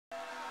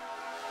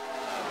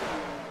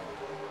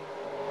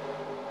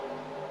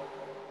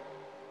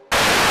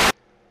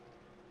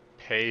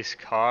Pace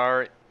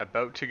car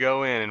about to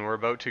go in, and we're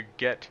about to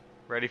get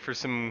ready for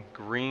some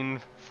green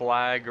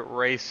flag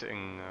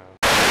racing.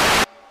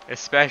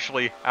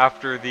 Especially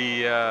after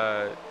the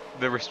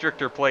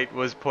restrictor plate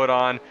was put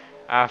on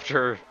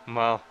after,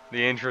 well,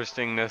 the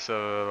interestingness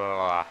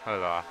of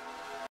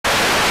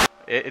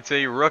it's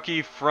a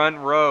rookie front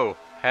row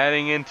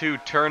heading into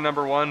turn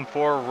number 1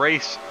 for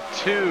race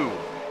 2.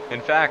 In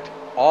fact,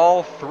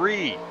 all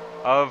four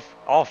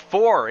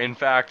in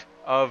fact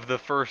of the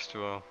first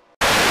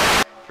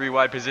 3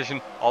 wide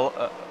position. Of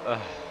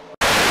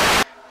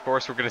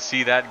course, we're going to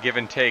see that give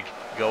and take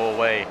go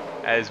away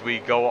as we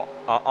go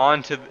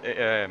on to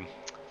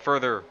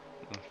further.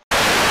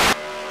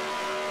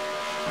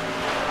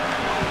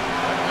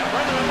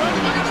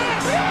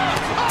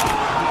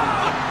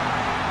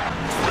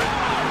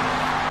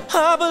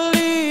 I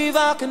believe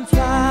I can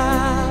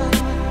fly.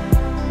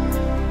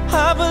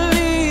 I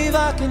believe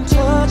I can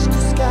touch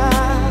the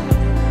sky.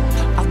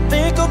 I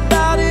think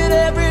about it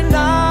every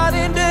night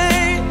and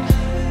day.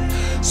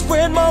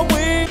 Spread my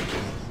wings.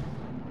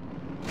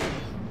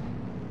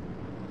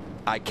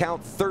 I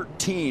count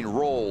 13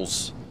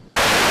 rolls.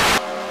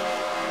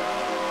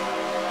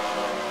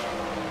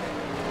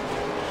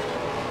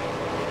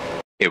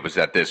 It was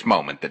at this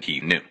moment that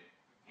he knew.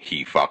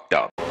 He fucked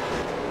up.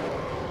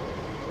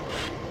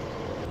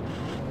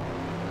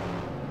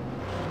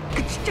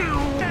 Good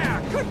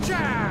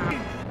job.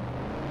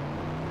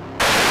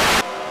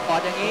 กอ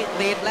ดอย่างนี้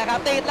ติดแล้วครับ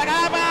ไป